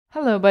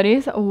Hello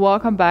buddies,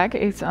 welcome back.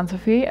 It's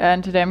Anne-Sophie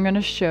and today I'm going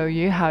to show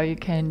you how you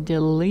can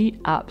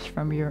delete apps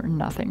from your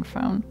Nothing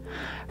phone.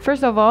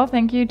 First of all,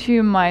 thank you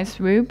to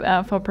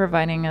MySwoop for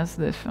providing us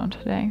this phone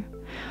today.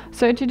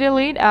 So to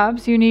delete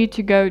apps, you need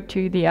to go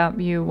to the app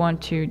you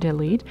want to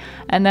delete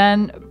and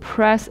then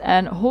press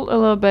and hold a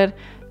little bit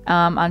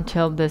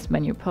until this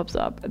menu pops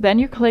up. Then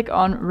you click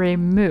on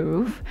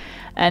remove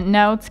and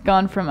now it's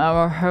gone from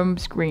our home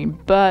screen,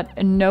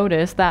 but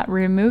notice that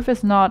remove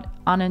is not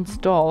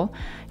uninstall.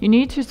 You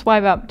need to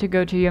swipe up to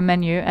go to your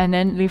menu and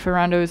then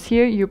Lieferando is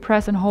here. You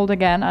press and hold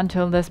again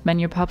until this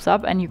menu pops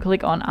up and you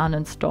click on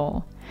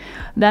uninstall.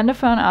 Then the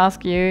phone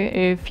asks you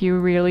if you're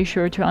really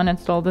sure to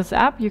uninstall this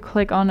app. You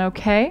click on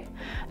OK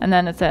and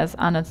then it says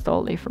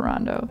uninstall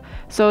Lieferando.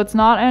 So it's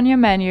not on your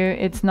menu,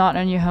 it's not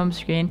on your home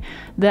screen.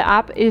 The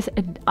app is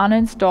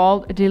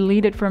uninstalled,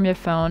 deleted from your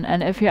phone,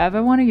 and if you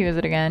ever want to use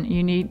it again,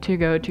 you need to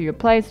go to your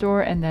Play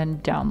Store and then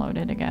download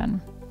it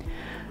again.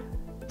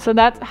 So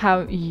that's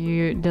how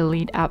you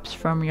delete apps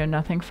from your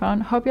Nothing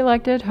phone. Hope you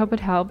liked it, hope it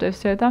helped. If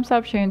so, thumbs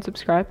up, share and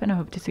subscribe, and I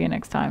hope to see you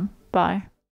next time. Bye.